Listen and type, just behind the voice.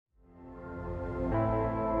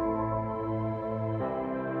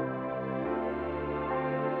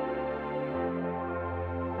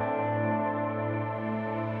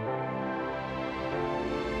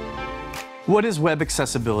What is web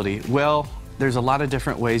accessibility? Well, there's a lot of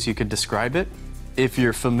different ways you could describe it. If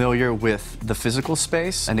you're familiar with the physical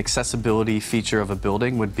space, an accessibility feature of a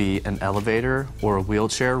building would be an elevator or a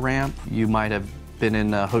wheelchair ramp. You might have been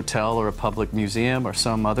in a hotel or a public museum or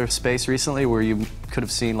some other space recently where you could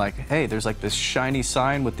have seen like, hey, there's like this shiny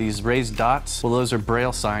sign with these raised dots. Well, those are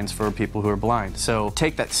Braille signs for people who are blind. So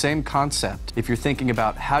take that same concept. If you're thinking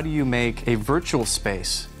about how do you make a virtual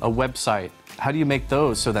space, a website, how do you make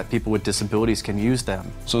those so that people with disabilities can use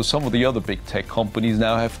them? So some of the other big tech companies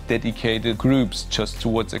now have dedicated groups just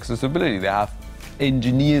towards accessibility. They have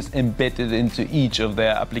engineers embedded into each of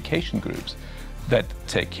their application groups that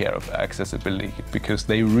take care of accessibility because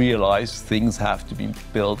they realize things have to be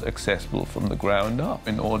built accessible from the ground up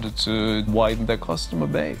in order to widen their customer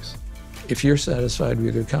base. If you're satisfied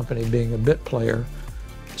with your company being a bit player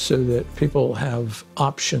so that people have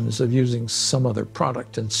options of using some other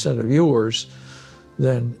product instead of yours,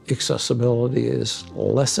 then accessibility is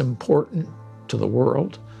less important to the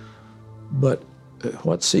world. But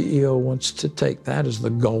what CEO wants to take that as the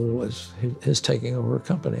goal as his taking over a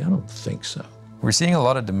company? I don't think so. We're seeing a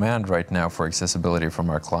lot of demand right now for accessibility from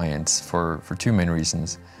our clients for two main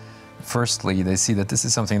reasons. Firstly, they see that this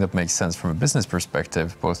is something that makes sense from a business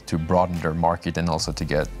perspective, both to broaden their market and also to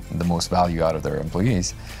get the most value out of their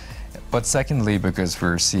employees. But secondly, because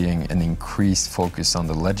we're seeing an increased focus on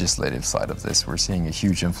the legislative side of this, we're seeing a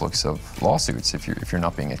huge influx of lawsuits if you're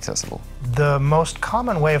not being accessible. The most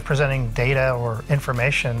common way of presenting data or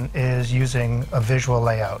information is using a visual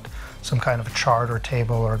layout, some kind of a chart or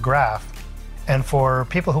table or graph. And for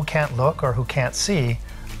people who can't look or who can't see,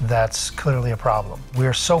 that's clearly a problem.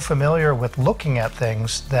 We're so familiar with looking at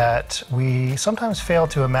things that we sometimes fail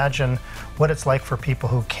to imagine what it's like for people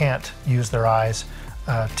who can't use their eyes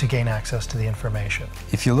to gain access to the information.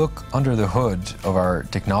 If you look under the hood of our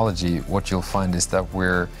technology, what you'll find is that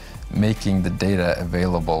we're making the data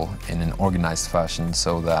available in an organized fashion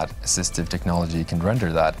so that assistive technology can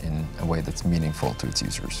render that in a way that's meaningful to its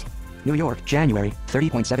users. New York, January,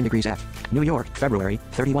 30.7 degrees F. New York, February,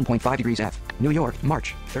 31.5 degrees F. New York,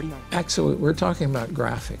 March, 39. Actually, we're talking about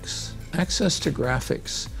graphics. Access to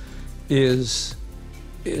graphics is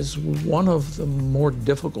one of the more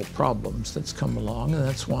difficult problems that's come along, and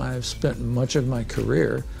that's why I've spent much of my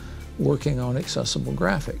career working on accessible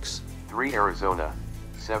graphics. 3 Arizona,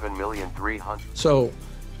 7,300,000. So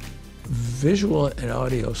visual and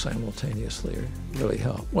audio simultaneously really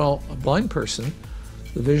help. Well, a blind person,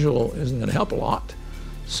 the visual isn't going to help a lot,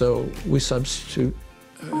 so we substitute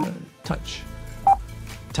touch,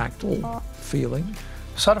 tactile feeling.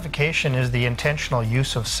 Sonification is the intentional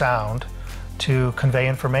use of sound to convey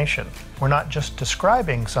information. We're not just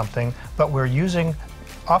describing something, but we're using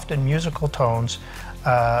often musical tones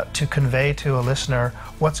to convey to a listener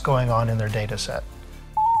what's going on in their data set.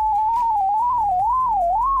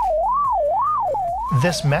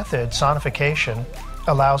 This method, sonification,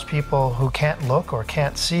 allows people who can't look or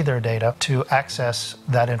can't see their data to access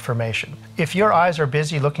that information. If your eyes are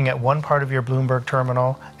busy looking at one part of your Bloomberg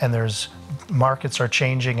terminal and there's markets are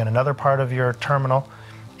changing in another part of your terminal,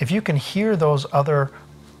 if you can hear those other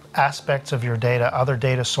aspects of your data, other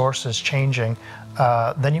data sources changing,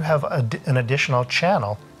 then you have an additional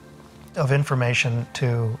channel of information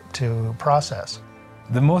to process.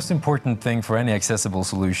 The most important thing for any accessible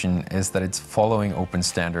solution is that it's following open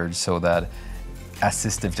standards so that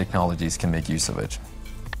assistive technologies can make use of it.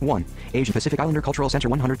 1. Asian Pacific Islander Cultural Center,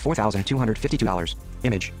 $104,252.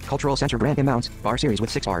 Image, Cultural Center grant amounts, bar series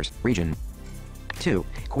with 6 bars, region. 2.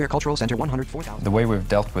 Queer Cultural Center, $104,000. The way we've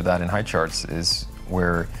dealt with that in Highcharts is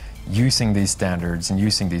we're using these standards and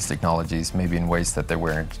using these technologies maybe in ways that they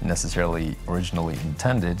weren't necessarily originally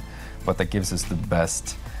intended, but that gives us the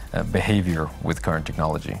best behavior with current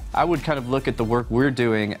technology. I would kind of look at the work we're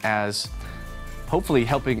doing as hopefully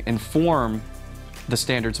helping inform the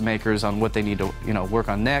standards makers on what they need to work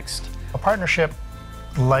on next. A partnership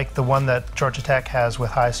like the one that Georgia Tech has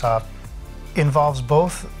with HiSoft involves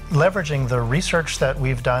both leveraging the research that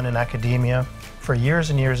we've done in academia for years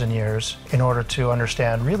and years and years in order to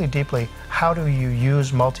understand really deeply how do you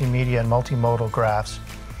use multimedia and multimodal graphs,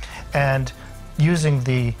 and using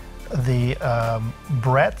the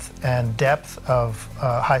breadth and depth of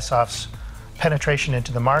HiSoft's penetration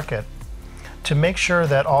into the market to make sure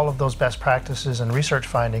that all of those best practices and research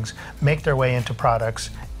findings make their way into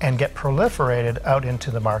products and get proliferated out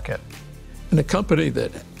into the market. And a company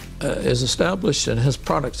that is established and has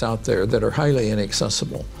products out there that are highly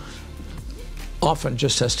inaccessible often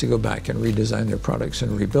just has to go back and redesign their products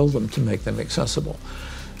and rebuild them to make them accessible.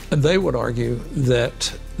 And they would argue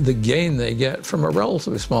that the gain they get from a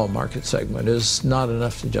relatively small market segment is not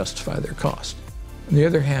enough to justify their cost. On the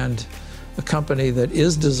other hand, a company that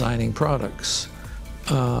is designing products,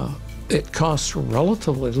 it costs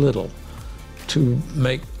relatively little to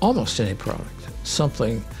make almost any product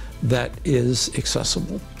something that is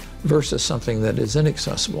accessible versus something that is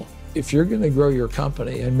inaccessible. If you're going to grow your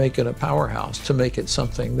company and make it a powerhouse, to make it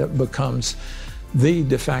something that becomes the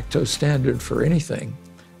de facto standard for anything,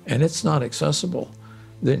 and it's not accessible,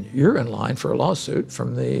 then you're in line for a lawsuit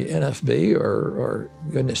from the NFB or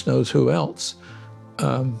goodness knows who else,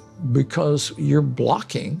 because you're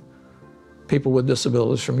blocking people with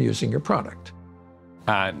disabilities from using your product.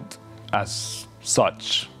 And as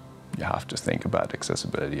such, you have to think about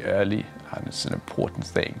accessibility early, and it's an important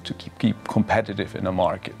thing to keep competitive in a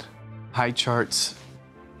market. Highcharts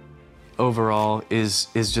overall is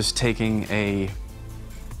just taking a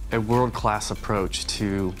world-class approach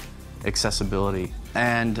to accessibility.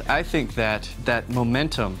 And I think that that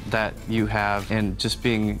momentum that you have in just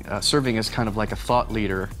being serving as kind of like a thought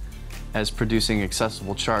leader as producing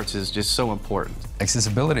accessible charts is just so important.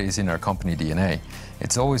 Accessibility is in our company DNA.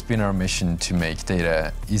 It's always been our mission to make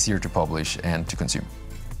data easier to publish and to consume.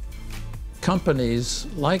 Companies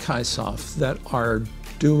like Highsoft that are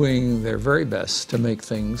doing their very best to make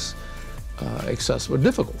things accessible,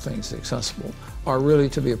 difficult things accessible, are really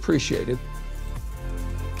to be appreciated.